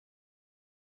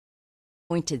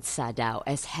appointed Sadao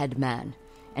as headman,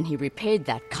 and he repaid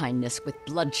that kindness with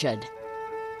bloodshed.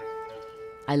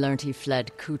 I learned he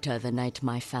fled Kuta the night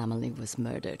my family was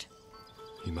murdered.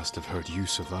 He must have heard you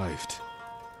survived.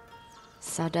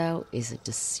 Sadao is a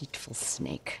deceitful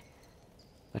snake,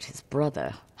 but his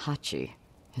brother, Hachi,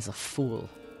 is a fool.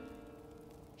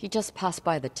 He just passed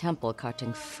by the temple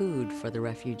carting food for the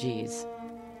refugees.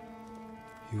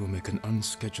 He will make an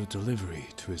unscheduled delivery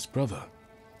to his brother.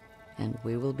 And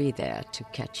we will be there to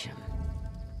catch him.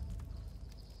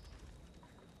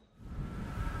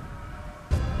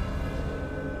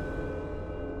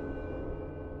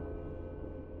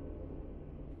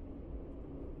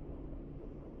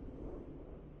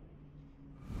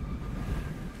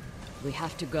 We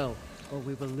have to go, or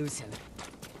we will lose him.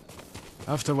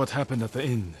 After what happened at the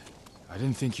inn, I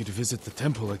didn't think you'd visit the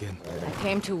temple again. I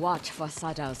came to watch for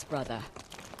Sadao's brother,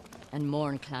 and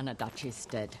mourn Clan Adachi's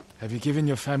dead. Have you given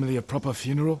your family a proper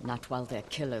funeral? Not while their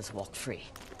killers walk free.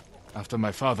 After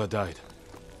my father died,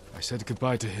 I said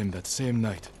goodbye to him that same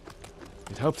night.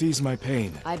 It helped ease my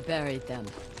pain. I buried them.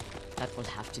 That will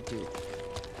have to do.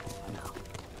 Now.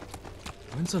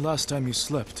 When's the last time you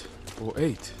slept? Or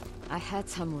ate? I had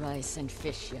some rice and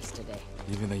fish yesterday.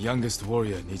 Even the youngest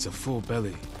warrior needs a full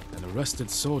belly and a rested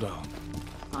sword arm.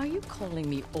 Are you calling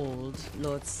me old,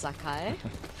 Lord Sakai?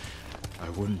 I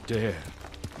wouldn't dare.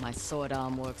 My sword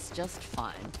arm works just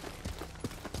fine.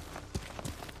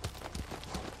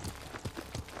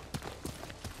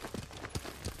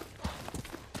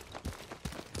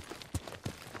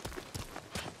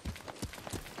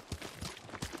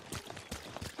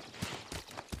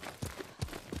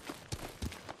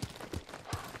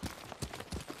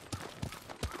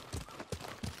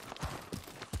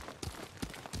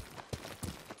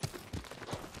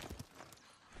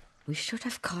 We should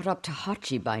have caught up to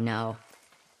Hachi by now.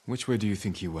 Which way do you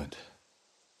think he went?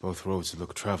 Both roads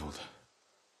look traveled.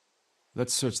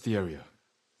 Let's search the area.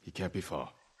 He can't be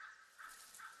far.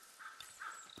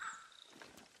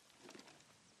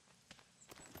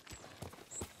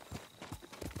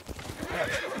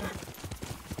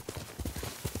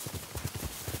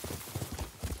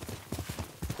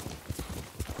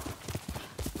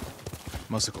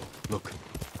 Masako, look.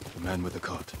 The man with the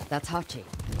cart. That's Hachi,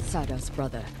 Sadao's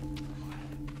brother.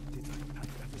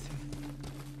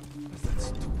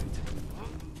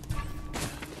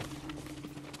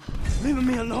 Leave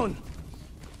me alone!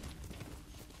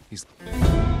 He's...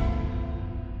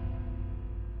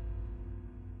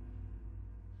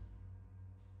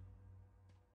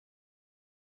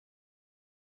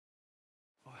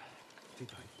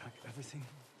 Did I pack everything?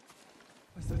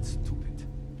 Was that stupid?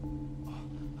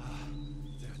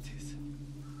 There it is.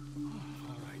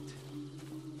 All right.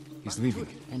 He's leaving.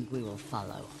 And we will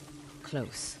follow.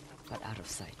 Close, but out of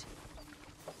sight.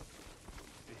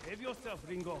 Behave yourself,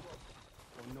 Ringo.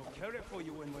 Or no care for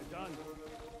you when we're done.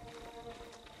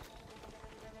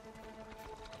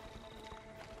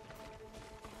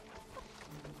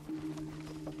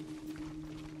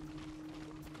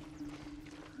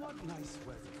 What nice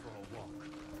weather for a walk.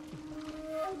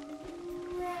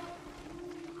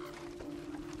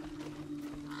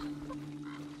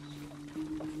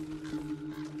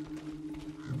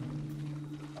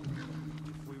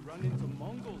 If we run into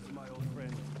Mongols, my old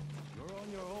friend, you're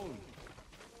on your own.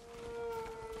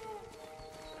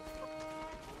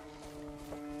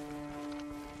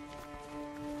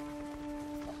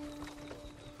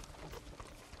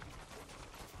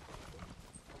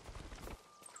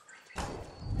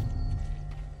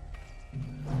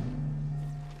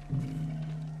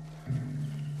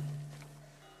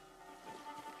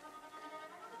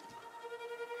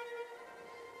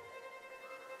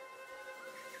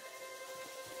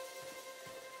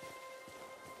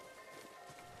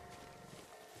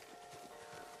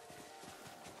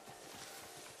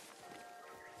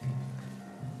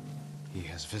 He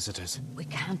has visitors. We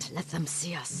can't let them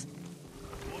see us.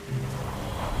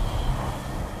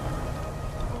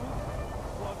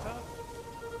 Water?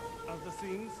 Other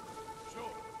things? Sure.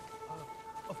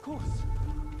 Of course.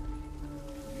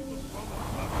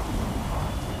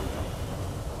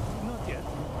 Not yet,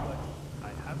 but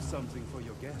I have something for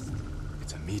your guest.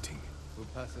 It's a meeting. We'll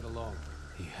pass it along.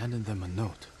 He handed them a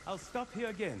note. I'll stop here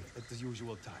again at the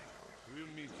usual time. We'll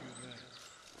meet you there.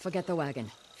 Forget the wagon.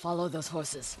 Follow those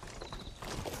horses.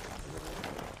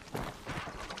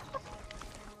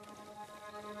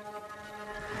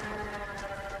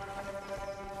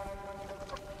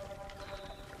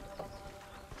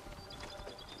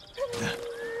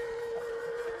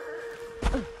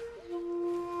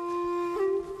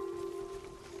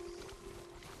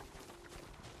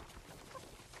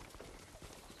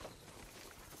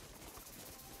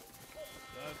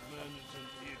 HEADMAN is an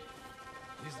idiot.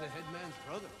 He's the headman's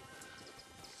brother.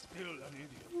 Still an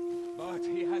idiot. But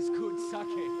he has good sake.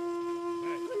 Hey,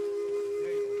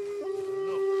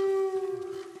 look.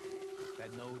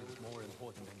 That note is more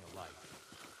important than your life.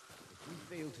 If we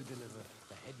fail to deliver,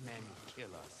 the headman will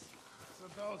kill us. So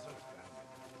those are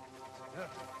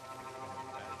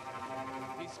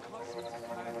These cousins of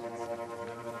bandits.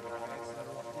 Remember the riots that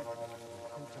erupted? The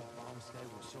Kuta farmstead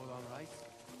was sold on rice?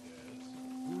 Yes.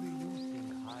 Who do you think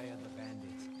hired the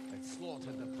bandits that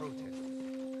slaughtered the protesters?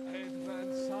 Headman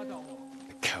Sadao.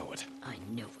 A coward. I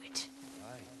knew it.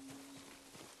 Right.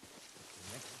 The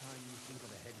next time you think of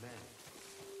the headman,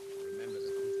 remember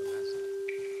the Kuta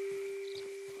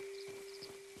massacre.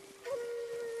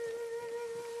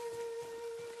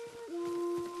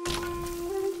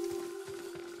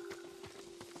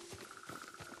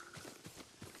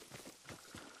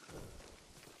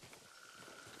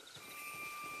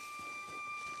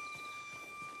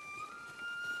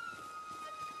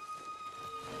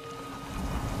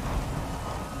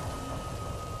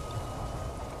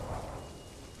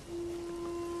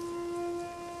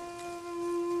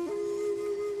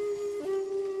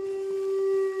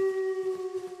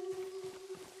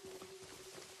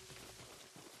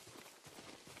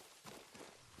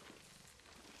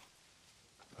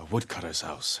 A woodcutter's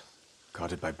house,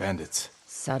 guarded by bandits.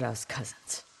 Sadao's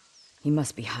cousins. He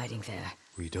must be hiding there,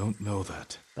 We don't know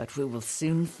that. but we will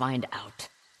soon find out.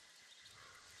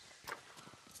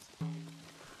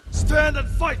 Stand and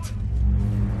fight!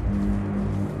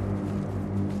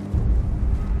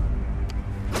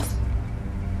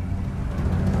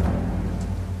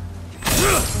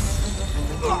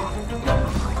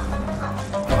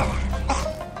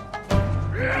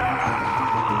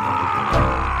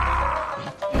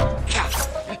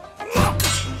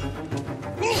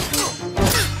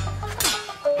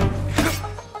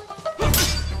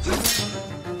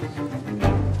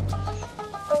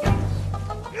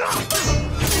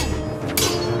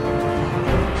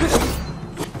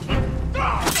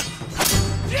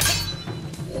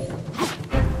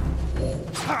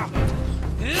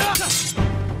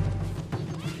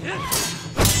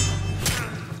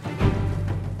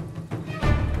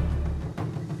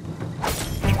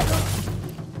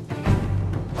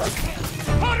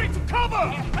 Hurry to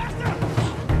cover!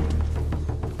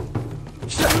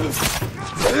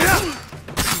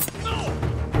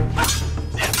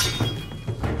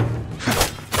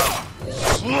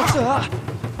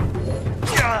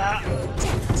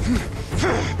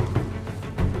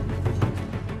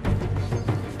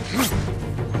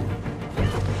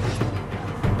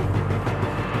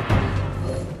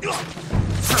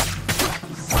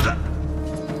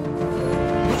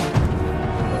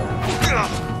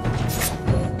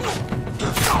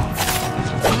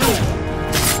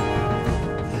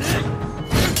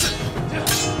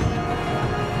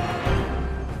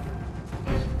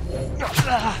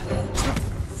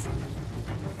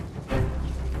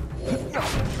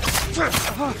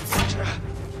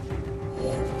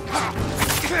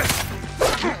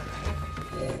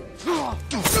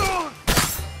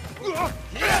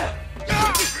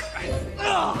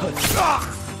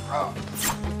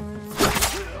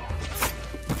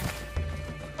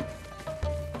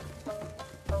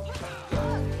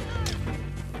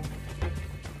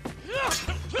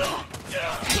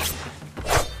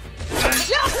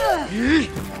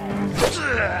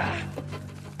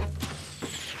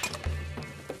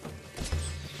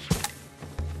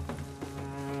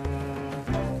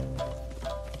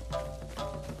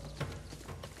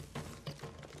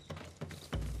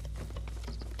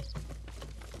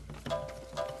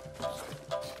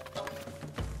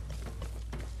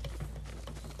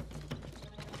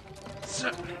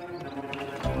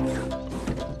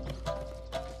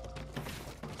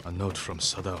 A note from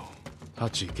Sadao.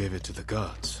 Hachi gave it to the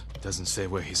guards. Doesn't say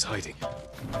where he's hiding.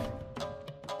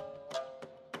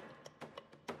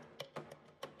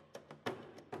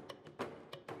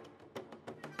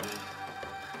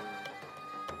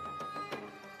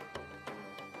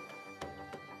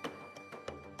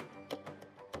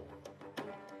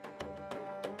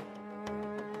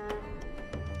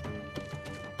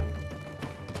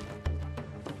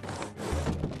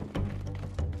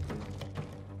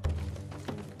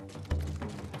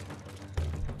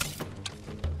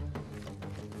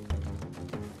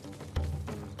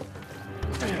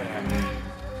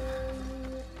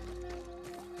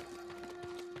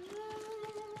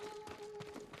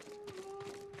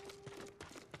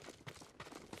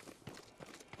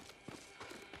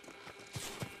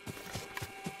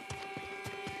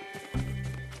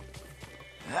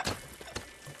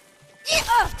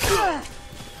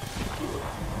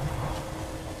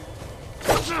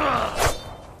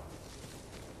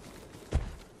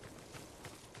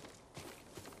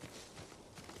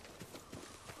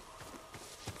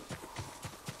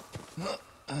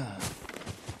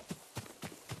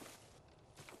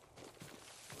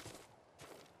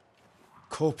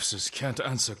 Corpses can't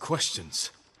answer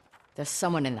questions. There's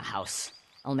someone in the house.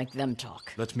 I'll make them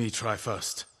talk. Let me try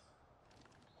first.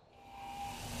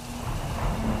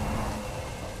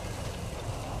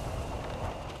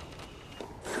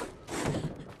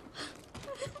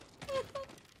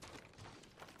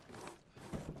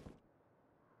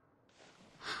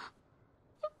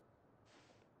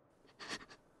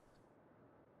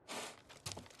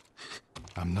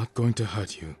 I'm not going to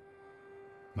hurt you.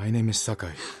 My name is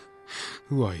Sakai.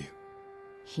 Who are you?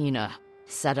 Hina,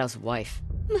 Sadao's wife.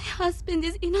 My husband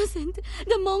is innocent.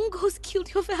 The Mongols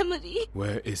killed your family.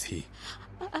 Where is he?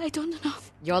 I don't know.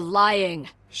 You're lying!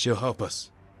 She'll help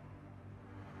us.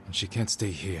 And she can't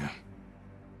stay here.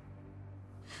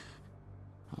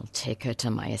 I'll take her to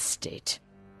my estate.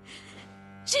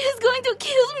 She is going to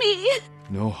kill me!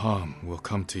 No harm will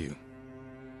come to you.